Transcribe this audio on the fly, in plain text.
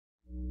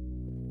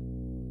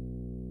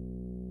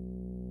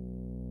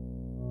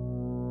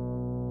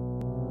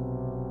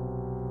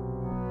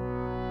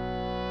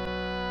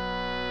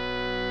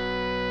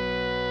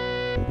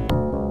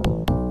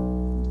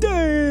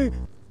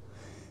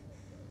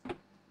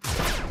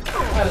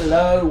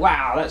Hello,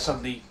 wow, that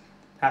suddenly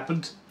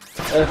happened.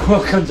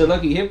 Welcome to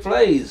Lucky Hit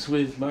Plays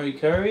with Murray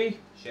Curry.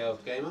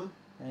 Shelved gamer.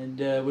 And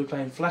we're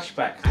playing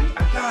Flashback.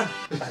 I'm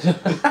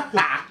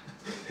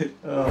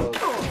Oh,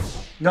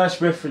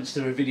 nice reference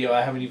to a video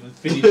I haven't even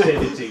finished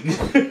editing.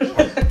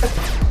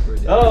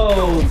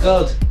 Oh,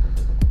 God.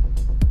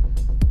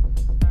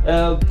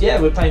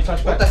 Yeah, we're playing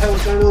Flashback. What the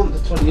hell's going on? The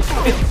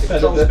 25th. The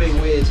controls being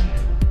weird.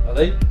 Are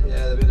they?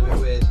 Yeah, they've been a bit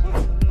weird.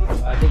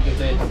 I think if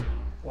there's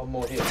one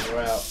more hit,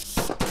 we're out.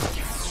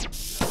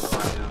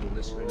 Alright, now I'm on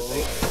this screen, I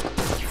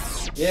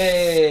think.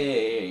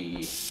 Yay! Oh,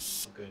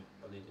 good.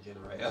 I need a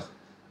generator.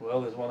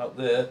 Well, there's one up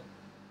there.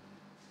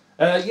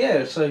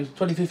 Yeah, so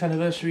 25th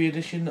anniversary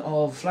edition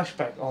of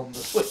Flashback on the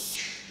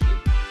Switch.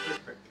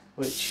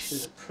 Which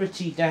is a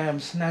pretty damn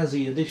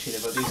snazzy edition,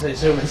 if I do say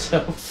so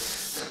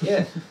myself.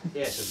 Yeah,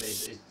 yeah, so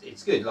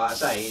it's good. Like I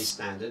say, it's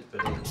standard,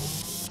 but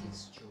it's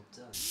job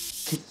done.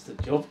 It's the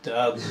job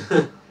done.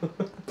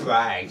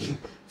 Brag. Is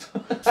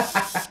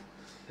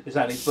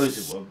that an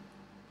explosive one?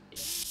 Yeah.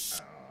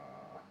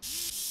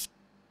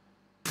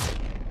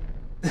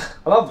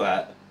 I love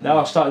that. Now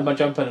I've started my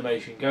jump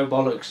animation. Go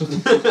bollocks.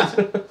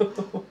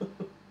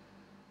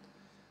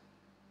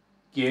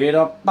 Get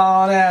up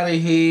on out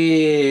of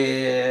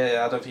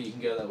here. I don't think you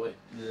can go that way.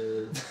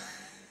 Yeah.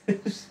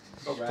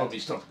 Probably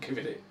stop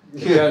giving it a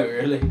go,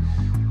 really.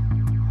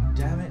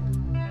 Damn it.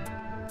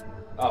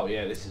 Oh,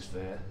 yeah, this is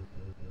fair.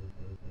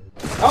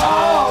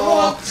 Oh,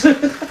 what?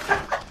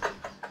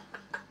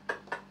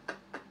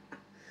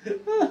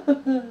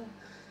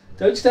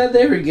 Don't stand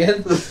there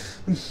again. That's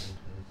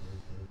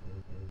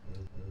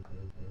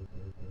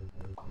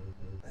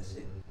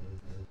it.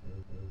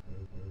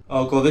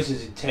 Oh, God, this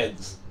is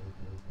intense.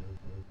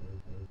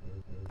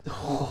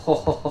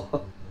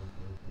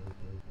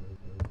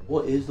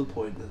 What is the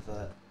point of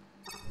that?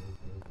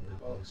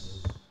 Box.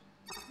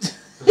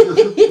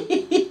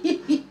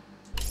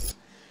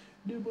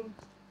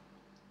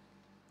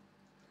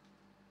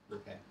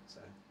 Okay, so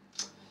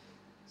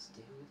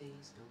still these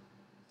numbers.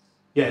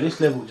 Yeah, this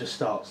level just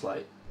starts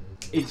like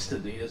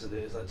instantly, doesn't it?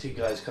 It's like two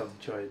guys come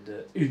trying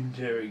to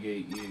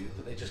interrogate you,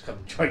 but they just come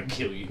and try and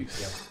kill you.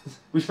 Yep.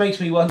 Which makes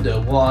me wonder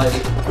why they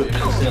put him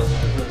in a cell in the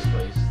first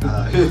place.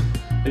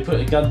 They put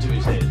a gun to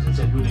his head and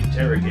said, we'll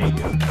interrogate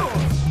you.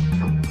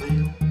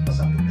 What's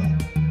up with that?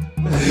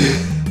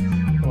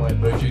 Alright,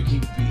 Mojo,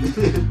 keep beat.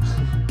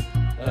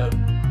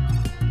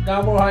 No,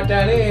 I'm alright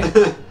down here.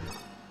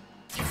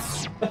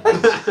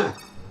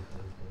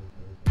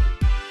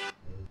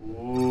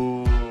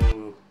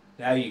 Ooh,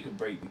 now you can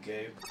break the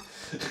game.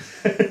 Do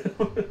you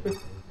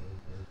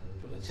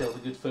want to tell the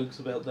good folks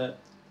about that?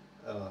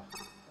 Yeah.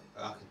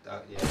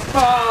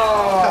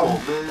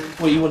 Oh! Come on, man.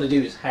 What you want to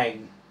do is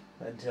hang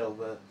until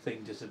the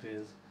thing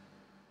disappears.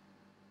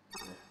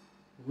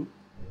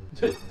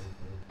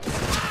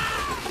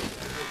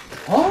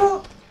 What?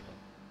 Are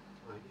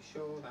you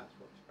sure that's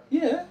what's going on?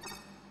 Yeah,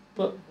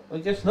 but I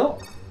guess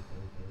not.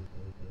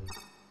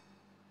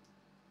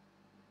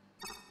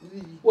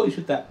 What is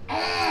with that?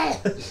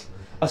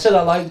 I said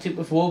I liked it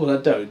before, but I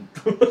don't.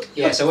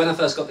 Yeah, so when I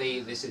first got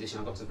this edition,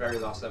 I got to the very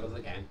last level of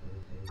the game,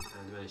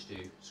 and I managed to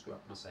screw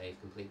up my save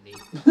completely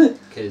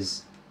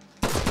because.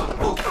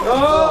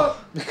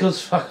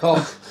 Because fuck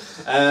off.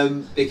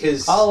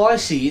 Because. Oh, I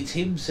see. It's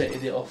him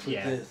setting it off with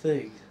Yeah. the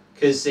thing.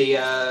 Because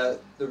the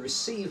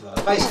receiver,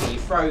 basically you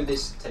throw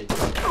this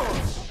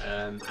teleport,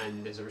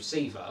 and there's a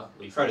receiver.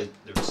 Well, you throw the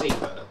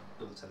receiver,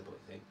 not the teleport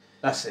thing.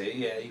 That's it.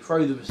 Yeah, you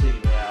throw the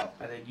receiver out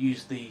and then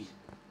use the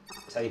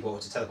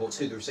Teleport to teleport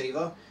to the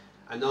receiver,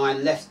 and I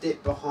left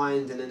it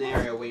behind in an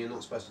area where you're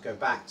not supposed to go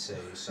back to.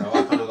 So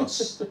I kind of got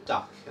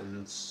stuck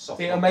and soft.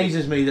 It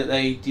amazes me that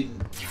they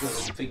didn't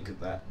think of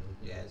that.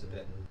 Yeah, it's a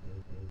bit,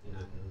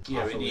 you know.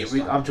 Yeah,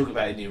 I'm talking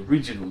about in the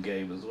original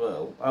game as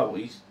well. Oh,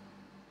 he's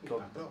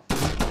gone.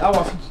 Possibly. Oh,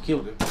 I think you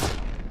killed him.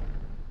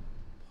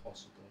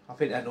 I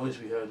think that noise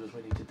we heard was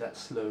when he did that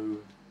slow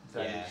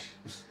vanish.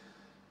 Yeah.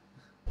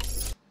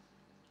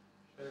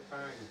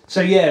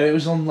 So yeah, it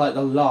was on like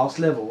the last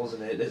level,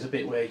 wasn't it? There's a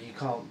bit where you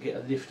can't get a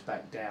lift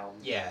back down.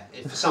 Yeah,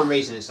 for some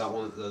reason it's like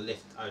the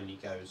lift only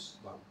goes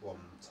like one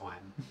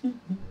time,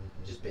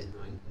 which is a bit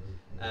annoying.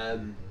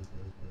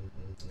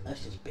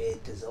 That's just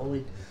bad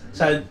design.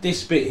 So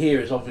this bit here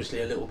is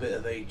obviously a little bit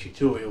of a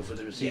tutorial for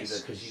the receiver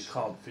because you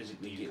can't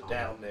physically get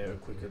down there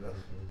quick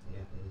enough.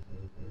 Yeah.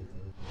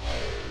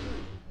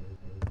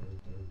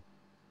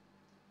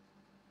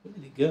 Where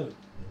did it go?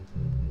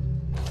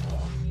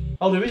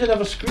 Oh, there is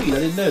another screen. I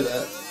didn't know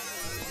that.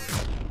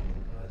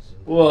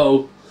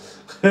 Whoa.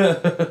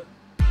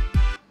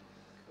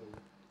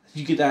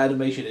 You get that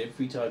animation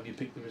every time you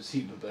pick the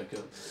receiver back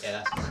up.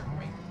 Yeah, that's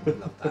great.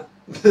 Love that.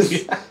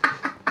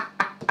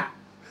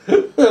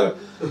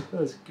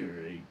 That's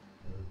great.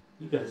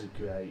 You guys are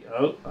great.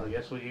 Oh, I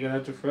guess you're going to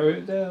have to throw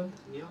it down.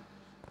 Yeah.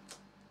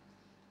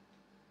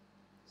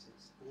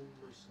 It's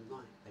almost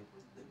night. They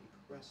won't let me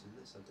progress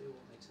unless I do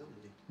what they tell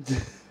me.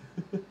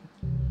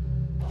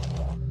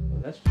 Well,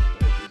 that's just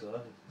bad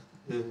design.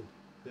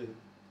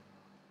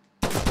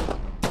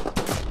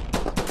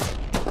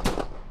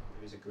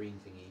 There is a green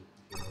thingy.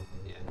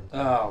 Yeah.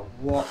 Oh,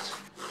 what?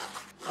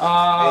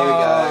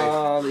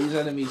 Ah, these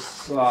enemies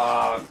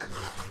suck.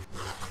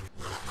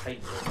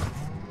 Hate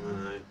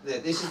them.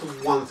 This is the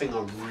one thing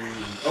I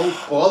really... Oh,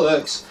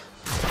 bollocks!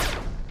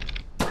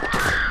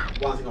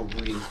 One thing I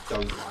really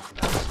don't like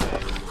about this game,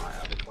 and I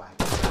have a whack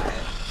at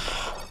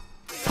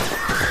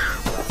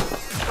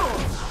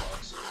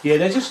it. Yeah,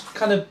 they're just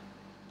kind of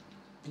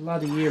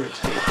bloody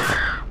irritating.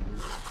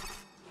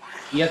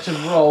 You have to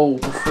roll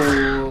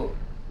before...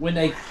 When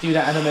they do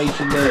that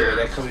animation there, where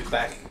they're coming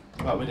back,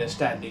 like when they're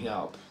standing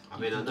up. I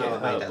mean, I know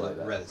I made that look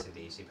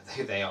relatively easy, but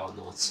they are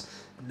not.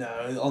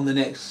 No, on the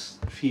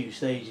next few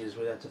stages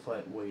we have to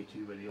fight way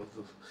too many of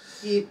them.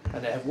 Yep.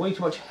 And they have way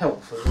too much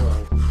health as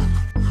well.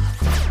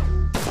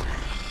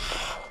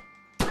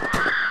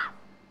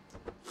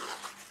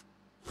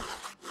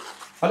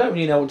 I don't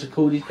really know what to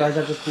call these guys,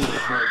 I just call them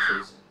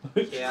morphers.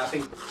 Yeah, I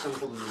think some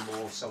call them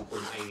morphs, some call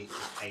them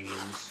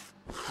aliens.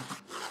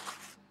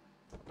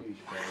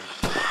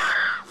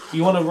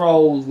 You want to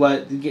roll,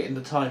 like, getting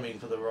the timing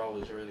for the roll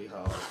is really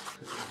hard.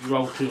 Because if you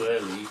roll too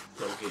early,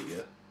 they'll get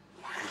you.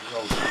 If you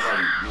roll too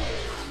late,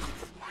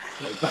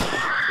 you'll go back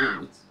and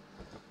forwards.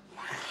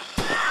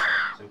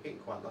 So I'm getting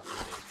quite lucky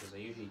with this, because I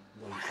usually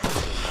won't try to do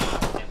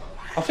it ever.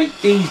 I think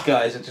these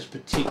guys are just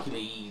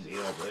particularly easy,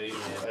 aren't they? Yeah,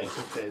 Like,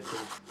 compared to...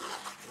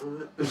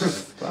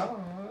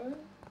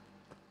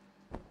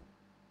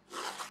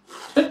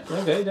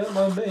 Okay, don't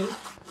mind me.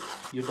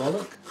 You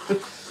bollock.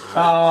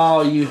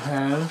 Oh, you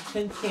have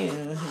to kill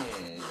him.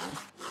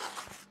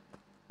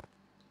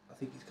 I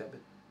think he's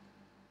coming.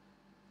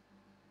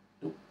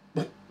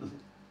 Nope.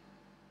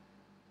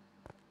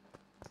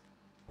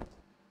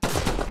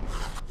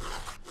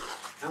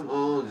 Come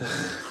on.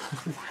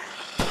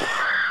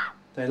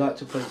 They like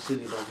to play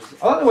silly buggers.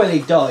 I like the way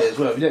they die as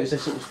well. You notice they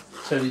sort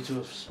of turn into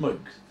a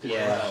smoke.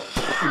 Yeah. It's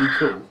pretty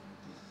cool.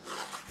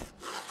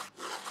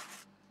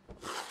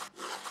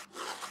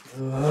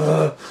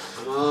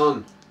 Come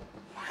on.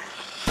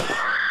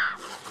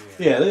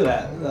 Yeah, look at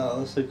that. Oh,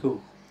 that's so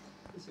cool.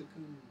 That's so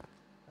cool.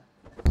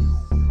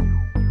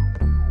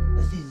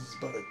 This is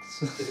bollocks.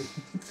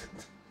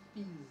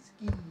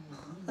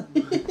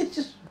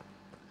 Just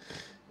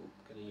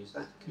Gonna use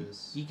that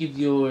because you give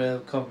your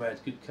Conrad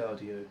good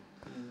cardio.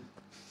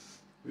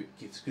 Rick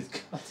gives good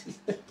cardio.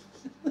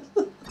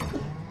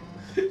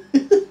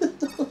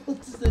 What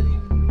does that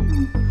even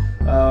mean?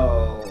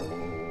 Oh.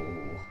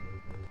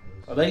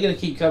 Are they going to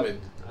keep coming?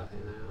 I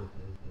think they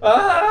are.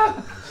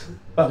 Ah!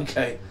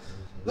 Okay.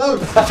 No!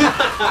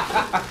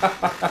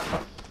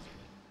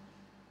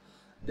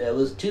 There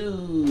was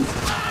two.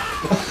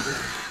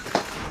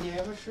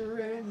 Never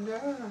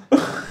surrender.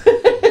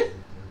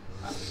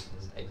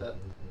 Stay put.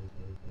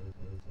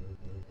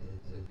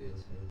 So good.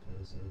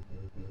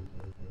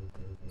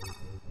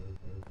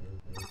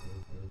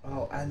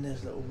 Oh, and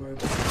there's little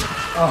robots.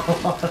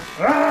 Oh.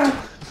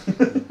 Ah!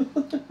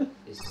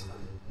 This is fun.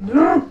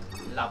 No!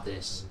 Love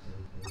this.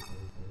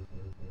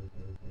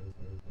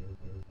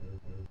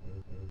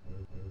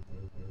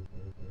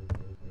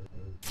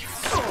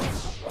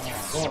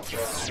 What the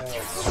hell?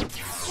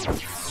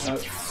 No.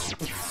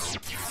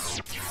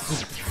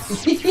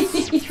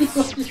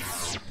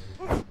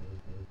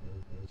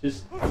 Just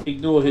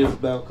ignore him,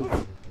 Malcolm.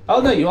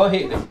 Oh no, you are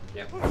hitting him.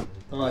 Yep.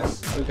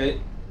 Nice. Okay.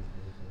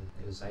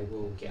 Because they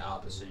will get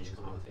up as soon as you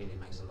come up with it. It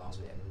makes the last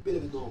bit a bit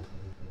of a knob.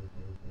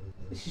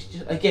 This is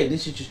just again.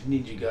 This is just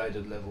Ninja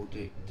Gaiden level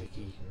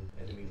dicky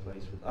enemy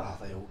placement. Ah,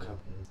 they all come.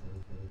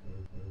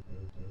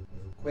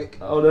 Quick.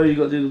 Oh no, you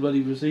got to do the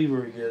bloody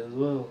receiver again as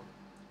well.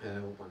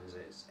 What one is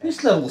it? It's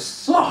This level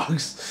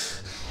sucks.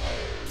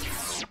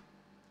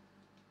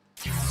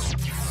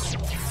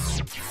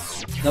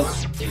 Nope.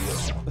 There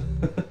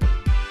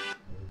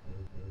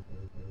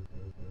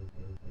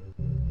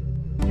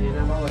you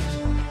go.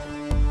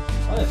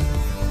 Nice.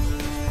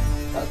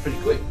 That's pretty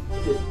quick.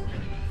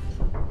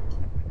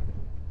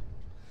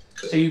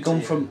 So you've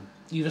gone from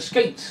you've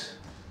escaped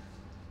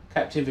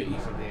captivity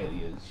from the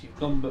aliens. You've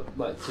gone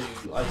like to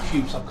I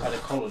assume some kind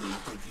of colony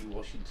called New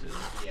Washington.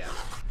 Yeah.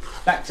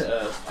 Back to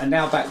Earth and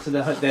now back to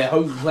their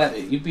home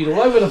planet. You've been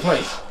all over the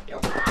place.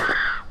 Yep.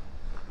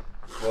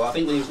 Well, I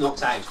think when he was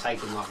knocked out, he was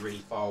taken like really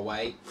far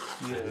away.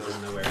 Yeah. And he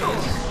doesn't know where he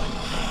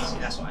is. See,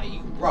 that's why you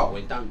can roll.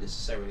 It don't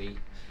necessarily.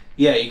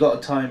 Yeah, you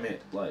got to time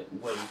it like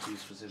way too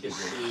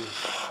specifically.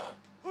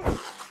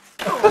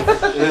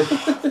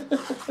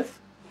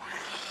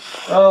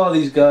 Oh,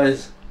 these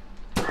guys.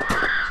 So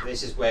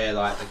this is where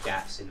like the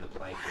gaps in the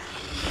play.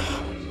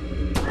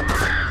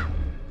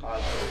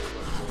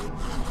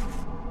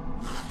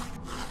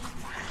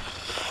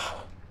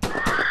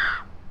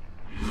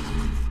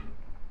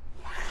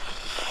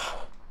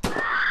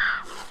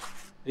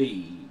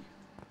 Hey.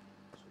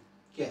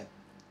 Yeah.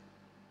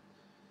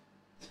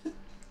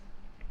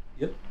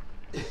 Yep.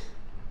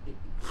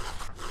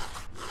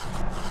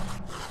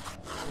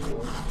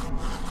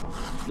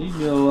 Leave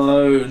me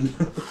alone.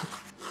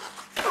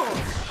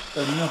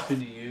 Done nothing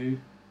to you.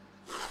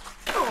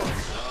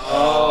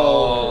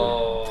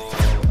 Oh.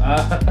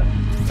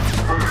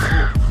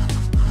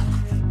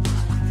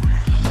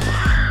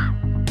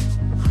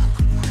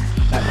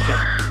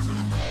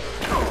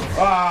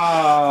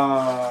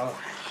 Ah!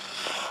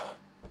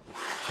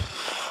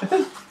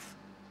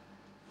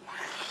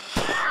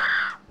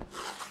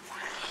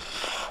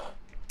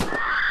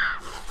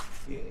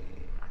 Yeah.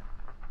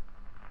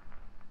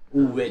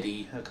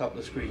 Already a couple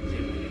of screens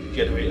in when you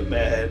generate a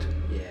bed.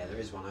 Yeah, there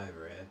is one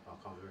over here. I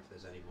can't remember if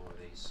there's any more of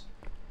these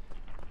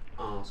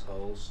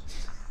arseholes.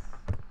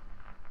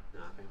 No,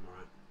 I think I'm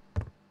alright.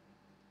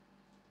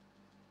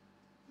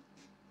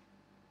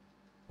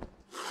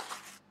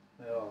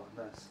 Oh,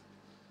 nice.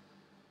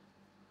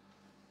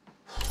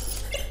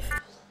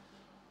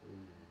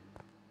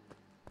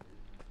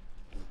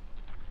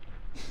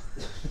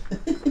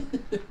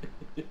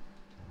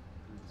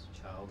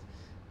 Child.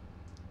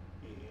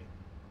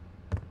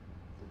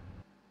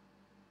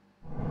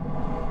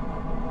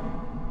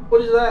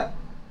 What is that?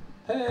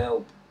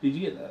 Help! Did you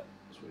get that?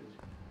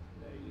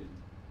 No, you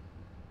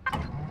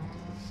didn't.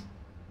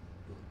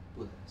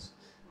 Bullets.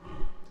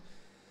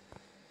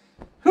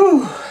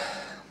 Whew.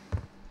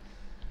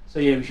 So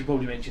yeah, we should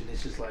probably mention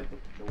this is like the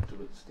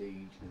penultimate stage.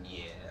 You know?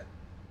 Yeah.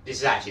 This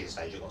is actually the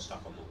stage I got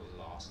stuck on, not the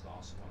last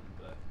one,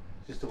 but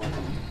Just the one that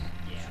you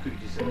yeah. screwed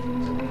yourself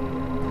into.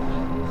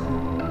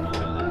 I'll do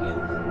that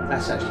again.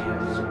 That's actually a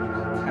sort of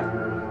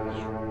camera.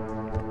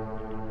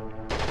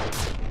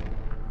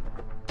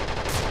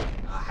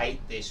 I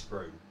hate this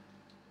room.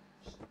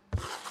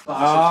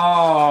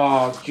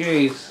 Oh,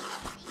 jeez.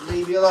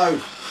 Leave me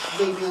alone.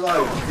 Leave me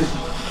alone.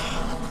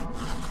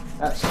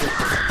 That's just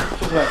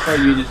talk about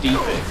throwing you in the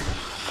deep end.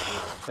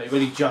 So you've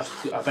only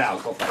just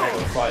about got the hang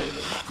of fighting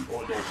them,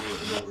 or not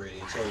really. Not really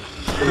at all.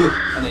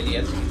 And then you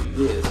have to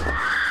do this.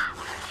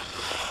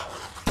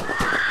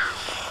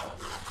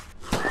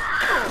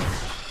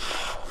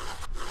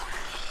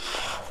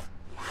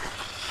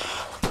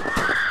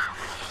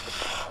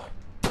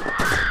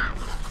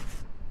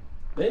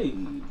 Hey,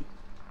 do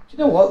you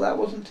know what? That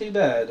wasn't too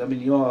bad. I mean,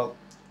 you are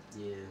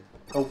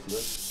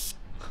helpless.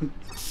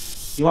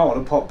 You might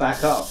want to pop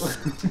back up.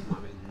 Might be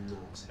not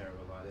a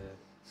terrible idea.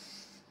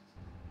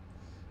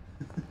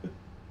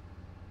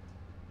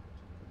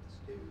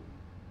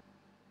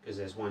 Because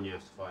there's one you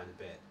have to fight in a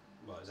bit.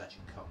 Well, there's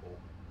actually a couple.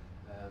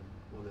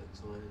 One at a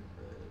time.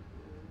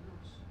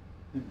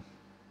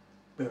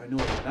 Very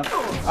annoying enough.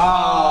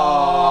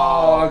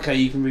 Oh, okay,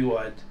 you can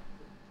rewind.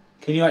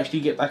 Can you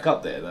actually get back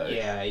up there though?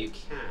 Yeah, you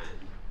can.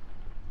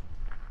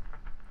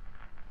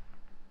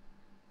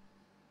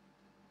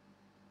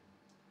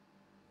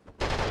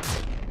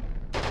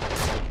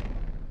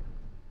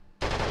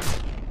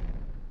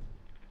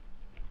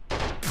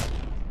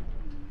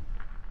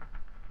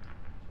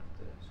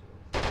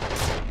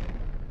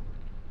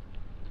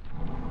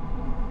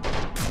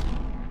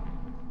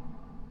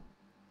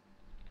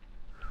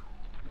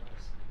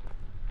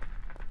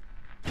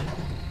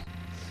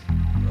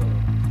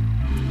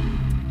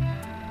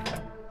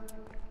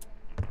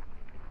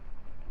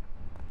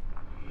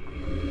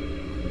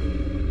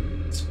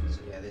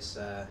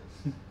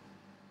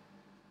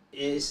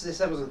 This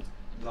wasn't,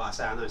 like I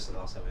say, I know it's the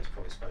last time it's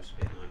probably supposed to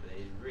be annoying, but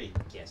it really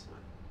gets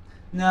annoying.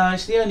 No,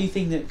 it's the only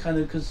thing that kind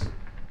of, because,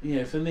 you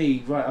know, for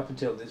me, right up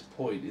until this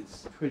point,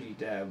 it's pretty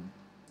damn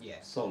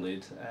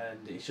solid,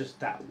 and it's just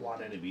that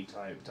one enemy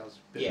type does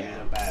put me in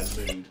a bad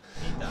mood. It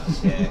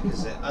does, yeah,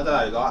 because I don't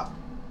know, like,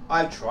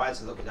 I've tried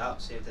to look it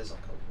up, see if there's like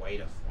a way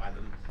to fight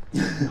them.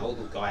 And all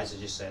the guys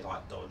have just said,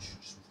 like, dodge,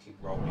 just keep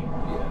rolling.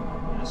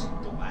 Yeah. And that's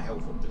not that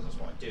helpful because that's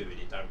what I do, and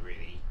it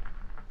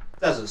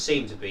doesn't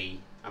seem to be.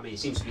 I mean, it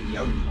seems to be the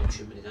only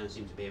option, but it doesn't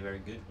seem to be a very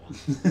good one.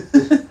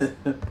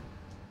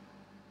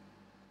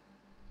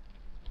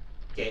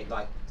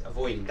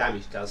 Avoiding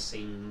damage does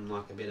seem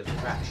like a bit of a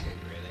crapshoot,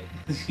 really.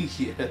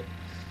 Yeah.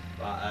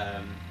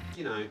 But,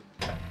 you know.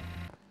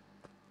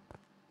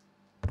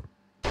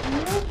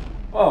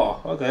 Oh,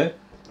 okay.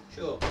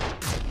 Sure.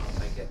 I'll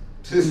take it.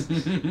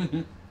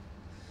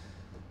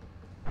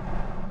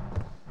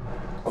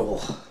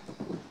 Oh.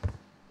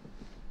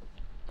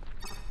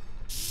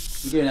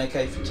 You're doing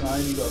okay for time,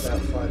 you've got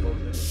about 5 odd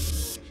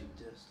minutes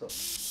before we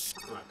should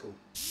stop. Alright, cool.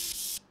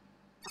 This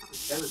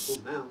game is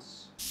called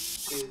Mouse.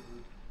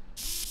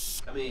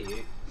 Come here,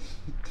 you.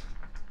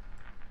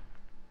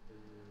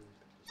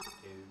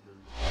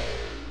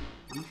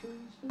 Are you sure you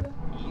do that?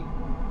 You.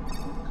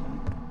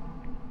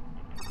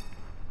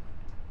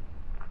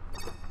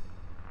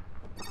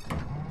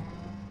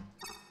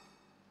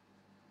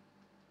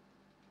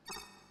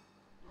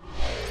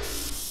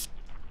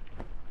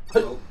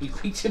 Oh, you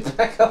picked it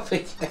back up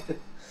again.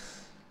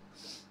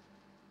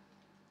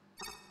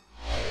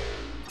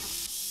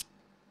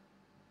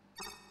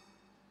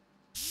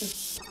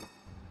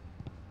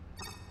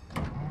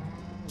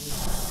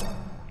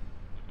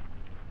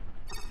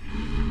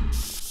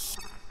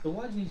 So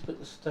why did you put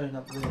the stone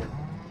up there?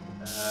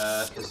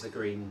 Because the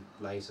green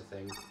laser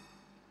thing.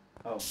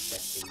 Oh,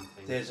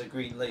 Thing. there's a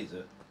green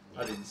laser.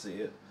 I didn't see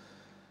it.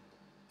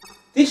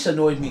 This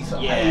annoyed me for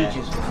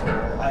ages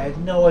before. I had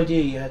no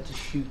idea you had to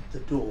shoot the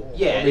door.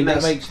 Yeah, I mean,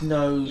 that makes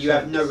no sense. You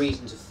have no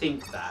reason to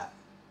think that,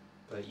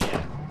 but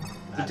yeah.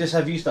 It just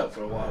have you stuck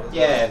for a while.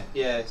 Yeah.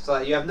 It's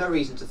like you have no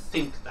reason to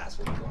think that's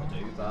what you got to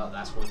do, but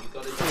that's what you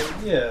got to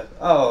do. Yeah.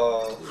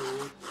 Oh.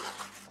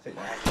 think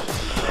that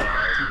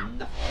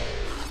happens.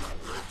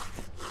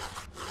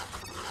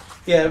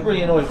 Yeah, it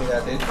really annoyed me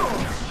that did.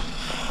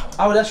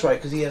 Oh, that's right,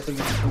 because he has the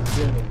really cool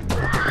journal.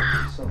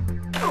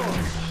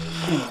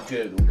 Cool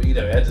journal, but you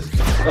know, it had this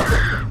good stuff.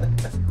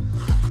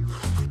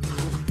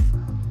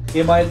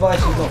 Yeah, my advice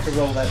is not to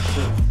roll that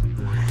soon.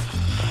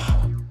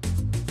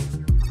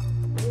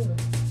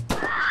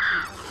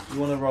 You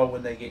want to roll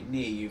when they get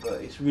near you,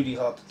 but it's really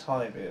hard to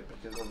time it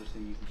because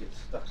obviously you can get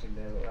stuck in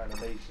their little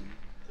animation.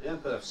 Yeah,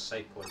 but I've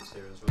save points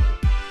here as well.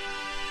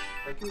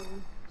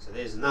 So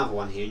there's another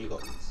one here, and you've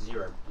got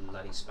 0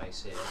 bloody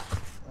space here.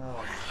 Oh no.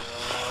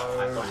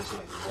 I find it's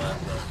not even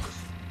worth it.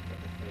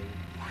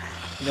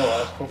 Just You know what,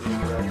 that's probably a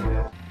good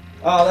idea.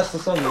 Oh, that's the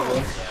song as well.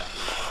 yeah,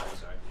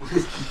 sorry.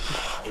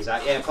 Is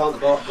that, yeah, plant the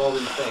bomb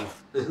in the thing.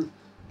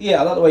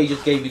 Yeah, I like the way you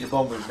just gave me the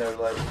bomb with no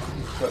like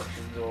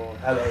instructions or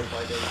hello,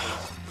 my name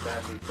is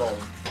man with bomb.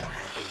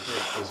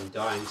 Busy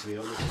dying, to be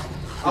honest.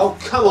 Oh,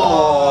 come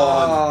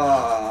on!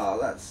 Oh,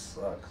 that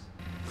sucks.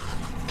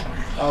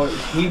 Oh, it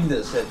was him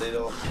that set it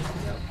off.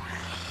 Yep.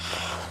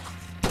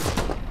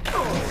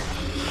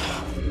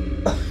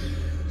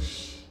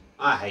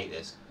 I hate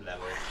this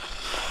level.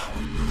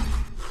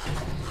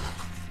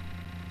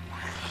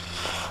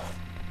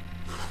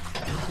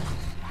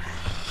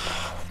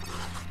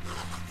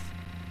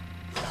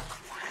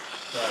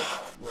 Right,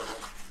 well,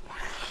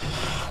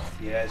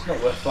 yeah, it's not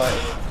worth fighting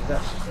him because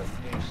that's just a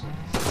nuisance.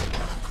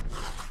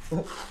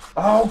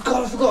 Oh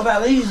god, I forgot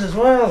about these as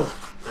well.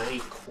 They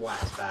ain't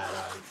quite as bad,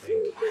 I don't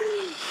think.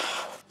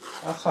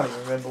 I can't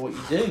even remember what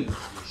you do. You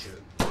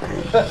should.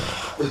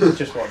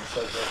 Just one,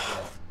 so good.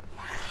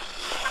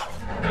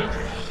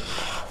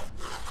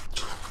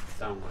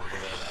 Don't want to do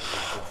it.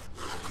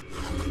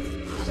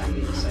 Exactly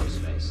in the safe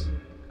space.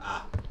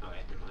 Ah,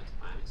 okay, never mind.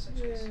 I am in safe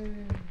space.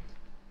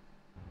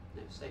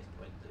 No safe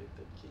point though,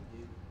 but you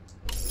knew.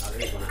 Oh,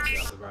 there is one actually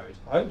up the road.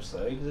 I hope so,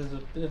 because there's a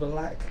bit of a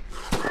lack.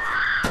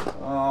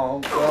 Oh,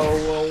 go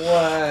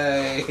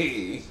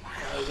away!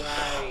 Go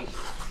away!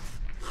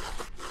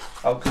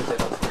 Oh, good, they're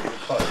not going to be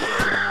quite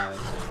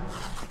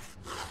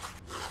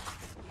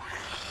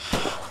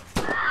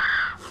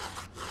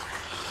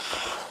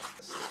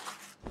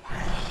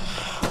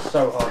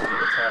so hard to get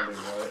the timing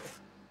right.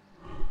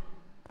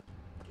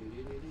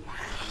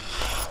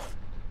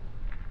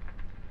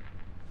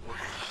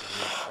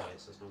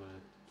 So it's not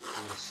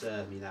going to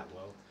serve me that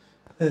well.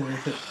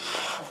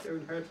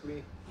 Don't hurt me.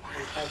 I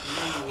have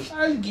money.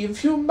 I'll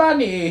give you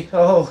money!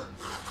 Oh.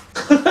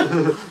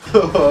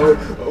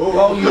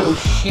 Oh, you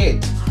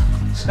shit!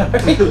 Sorry.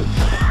 I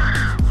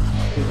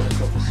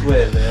got to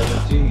swear there,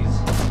 but jeez.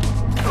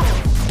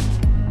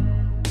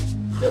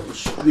 That was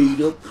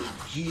straight up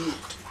legit.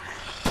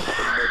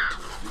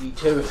 Really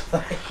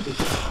terrifying.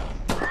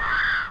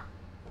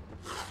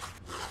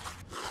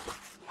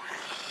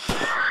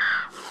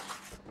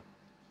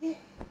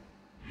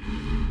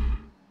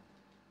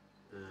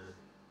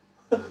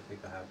 I don't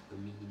think I have the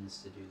means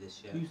to do this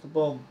yet. Use the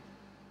bomb.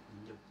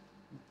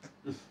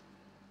 Nope.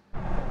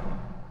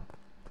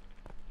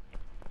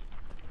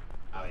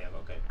 Oh yeah, I've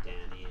got to go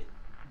down here.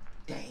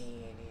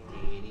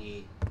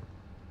 Danny.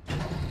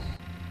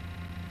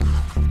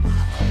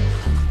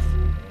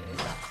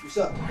 What's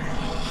up?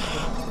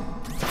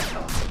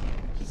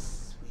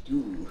 Yes, we do.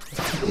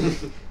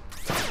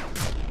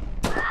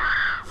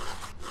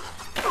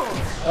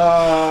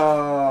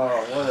 Oh,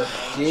 what a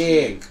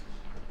dick.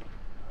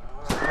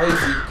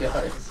 Crazy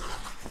guys.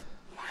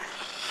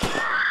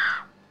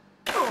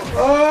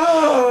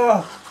 Oh!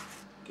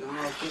 Go on,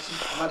 get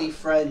some bloody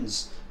friends.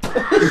 I'll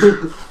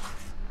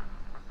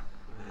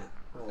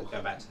go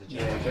back to the gym.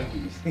 Yeah, go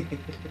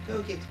get Go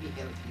get me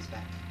healthies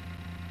back.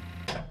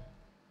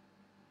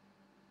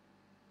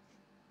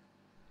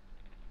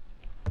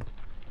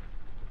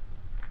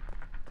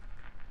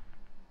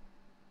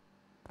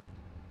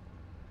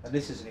 And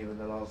this isn't even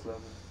the last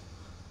level.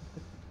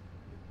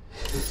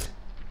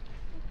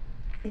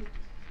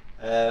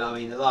 I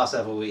mean, the last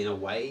level, in a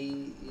way,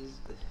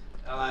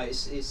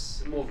 is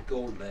it's more of a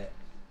gauntlet,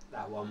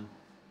 that one,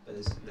 but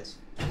there's less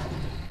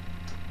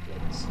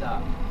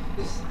stuff.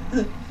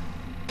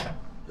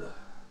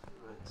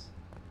 Right.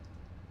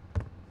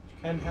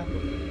 Can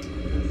happen.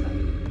 That's that.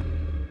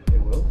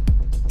 It will.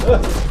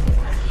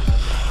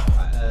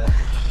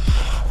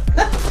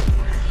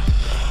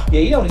 Yeah,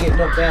 you don't want to get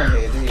knocked down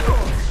here, do you?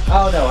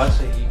 Oh no, I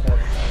see. You can.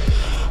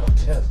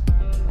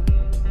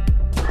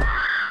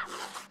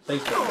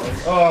 Thank you.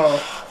 Oh.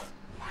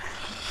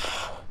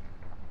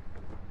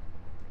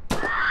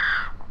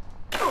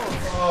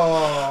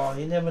 Oh,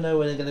 you never know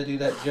when they're going to do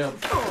that jump.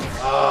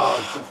 Oh,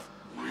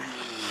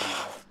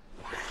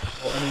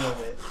 What an of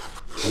it.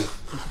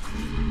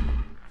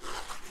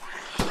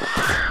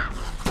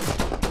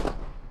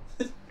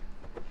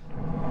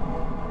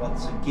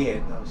 Once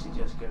again, I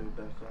suggest going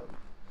back up.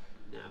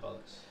 nah,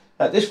 bollocks.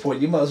 At this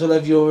point, you might as well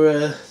have your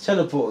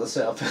teleporter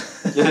set up.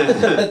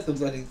 That's the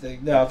bloody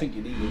thing. No, I think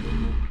you need it.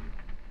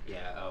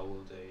 Yeah, I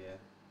will do, yeah.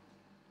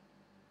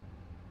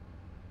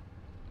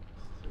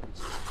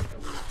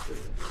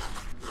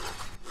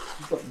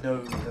 You've got no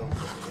health,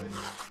 by the way.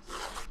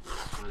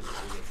 Trying to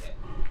get hit.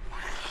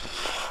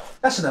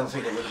 That's another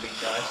thing that would have been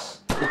nice.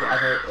 If it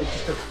had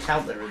just a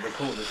counter in the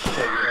corner to show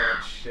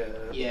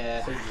you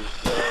how much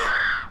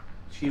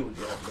shield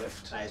you have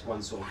left. That is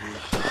one sort of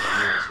left.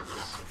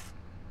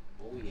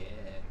 Oh yeah,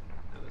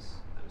 that was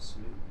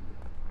smooth.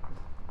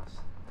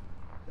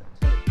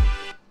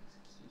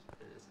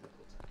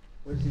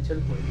 Where's he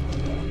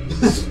teleporting?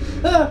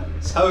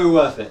 So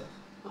worth it.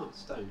 Oh,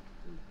 stone.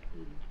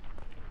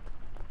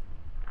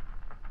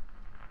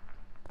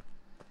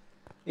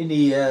 In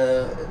the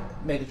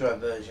Mega Drive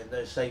version,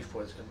 those save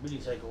points can really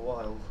take a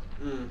while.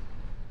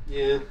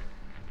 Yeah.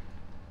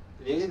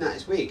 And isn't that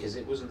it's weird because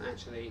it wasn't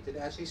actually. Did it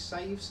actually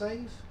save?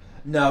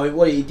 No,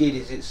 what it did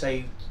is it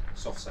saved.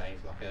 Soft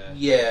save, like a.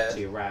 Yeah. To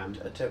your RAM.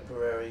 A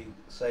temporary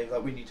save,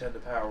 like when you turn the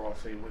power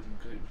off, it wouldn't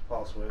because it was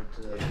password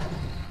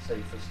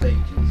save for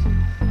stages.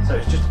 So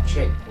it's just a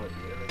checkpoint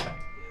really,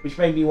 which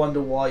made me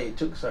wonder why it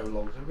took so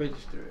long to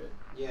register it.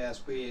 Yeah,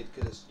 it's weird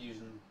because it's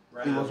using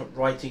RAM. He wasn't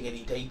writing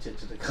any data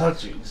to the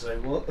cartridge, so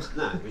what?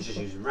 No, it was just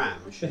using RAM,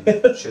 which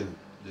shouldn't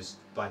just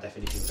by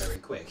definition very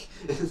quick.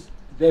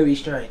 Very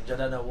strange. I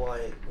don't know why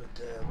it would.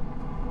 I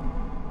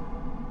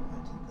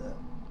did that.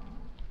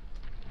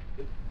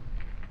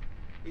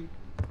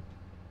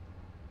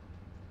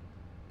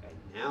 Okay,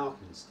 now I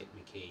can stick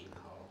my key in the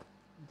hole.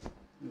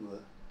 You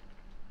were.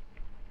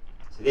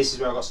 So this is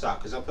where I got stuck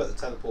because I put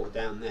the teleporter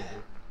down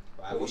there.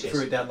 Right, You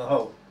threw it down the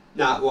hole.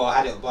 No, well I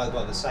had it by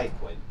the save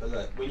point. But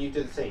look, when you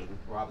do the thing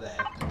right up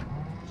there,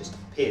 it just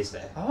appears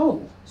there.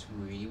 Oh. It's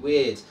really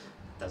weird.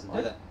 Doesn't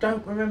do that. I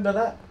don't remember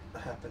that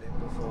happening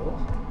before.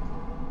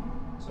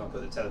 So I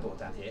put the teleporter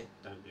down here.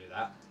 Don't do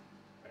that.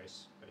 Very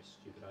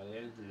stupid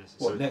idea.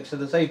 What, next to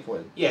the save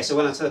point? Yeah, so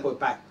when I teleport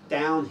back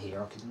down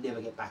here, I could never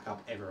get back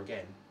up ever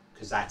again.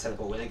 Because that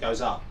teleport, when it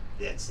goes up,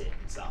 that's it,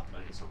 it's up,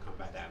 and it's not coming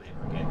back down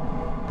ever again.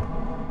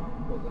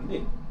 What, the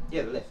lift?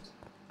 Yeah, the lift.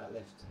 That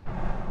lift.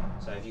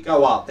 So if you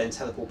go up, then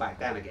teleport back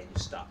down again, you're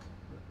stuck.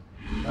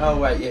 Oh,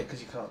 right, yeah, because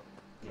you can't.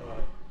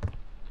 Yeah.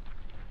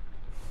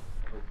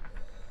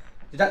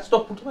 Did that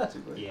stop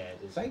automatically? Yeah,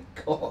 it is. Thank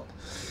God.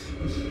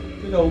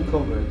 Good old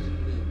Conrad.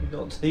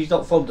 He's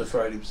not fond of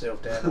throwing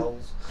himself down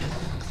holes.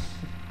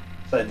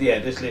 So yeah,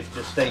 this lift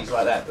just stays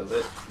like that, does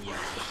it? Yeah.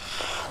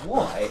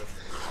 Why?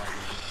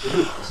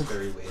 It's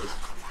very weird.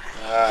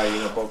 Ah,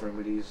 you're not bothering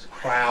with these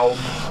clowns.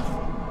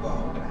 Well,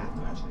 I'm going to have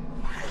to actually.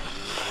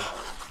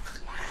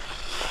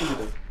 Look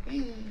at them.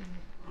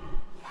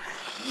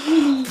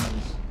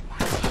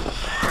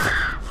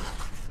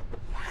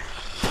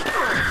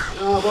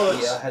 Oh,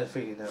 bollocks. Yeah, I had a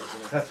feeling that was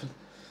going to happen.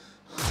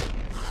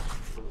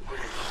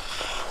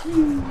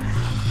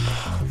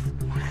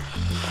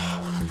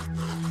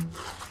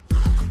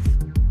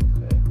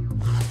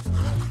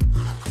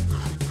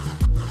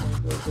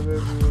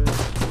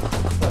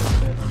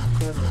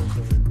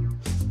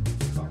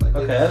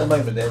 Okay, at the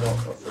moment they're not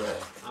off there.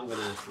 I'm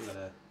gonna.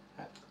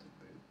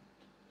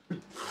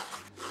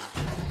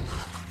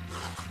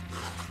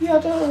 Yeah, I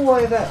don't know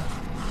why that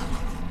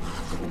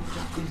sort of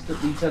just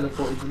instantly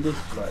teleported the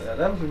lift like that.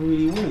 That was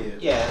really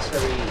weird. Yeah, it's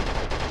very.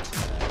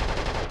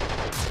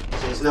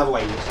 So there's another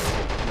way you can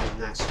using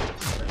that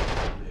switch.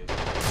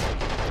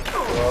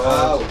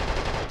 Oh.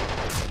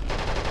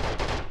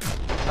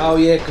 Oh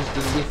yeah, because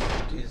the lift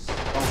is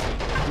holding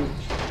the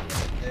switch.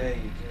 There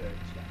you go.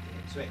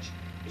 Switch.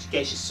 Which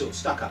gets you sort of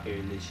stuck up here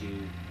unless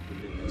you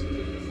remember to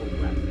do the full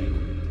grab thing.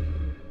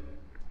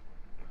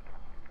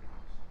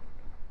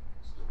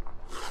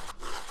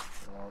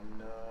 Oh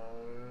no.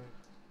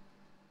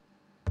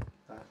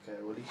 Okay,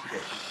 well at least you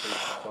get some space to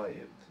fight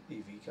him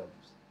if he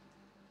comes.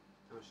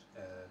 How much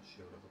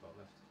shield have I got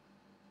left?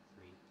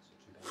 3, so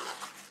too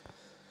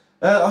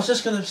bad. I was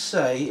just going to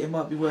say it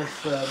might be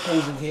worth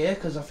pausing here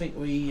because I think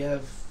we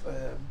have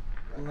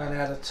run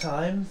out of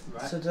time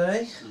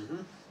today.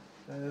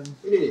 We're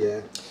nearly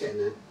there, getting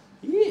there.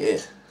 Yeah,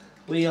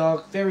 we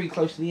are very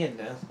close to the end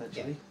now,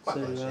 actually. Yeah, quite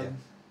close, yeah.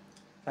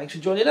 Thanks for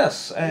joining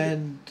us,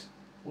 and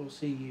we'll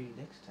see you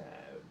next time.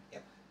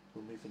 Yep.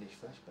 When we finish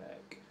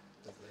Flashback.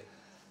 Lovely.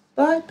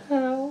 Bye,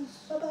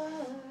 pals. Bye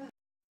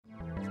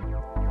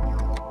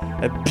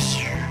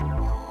bye.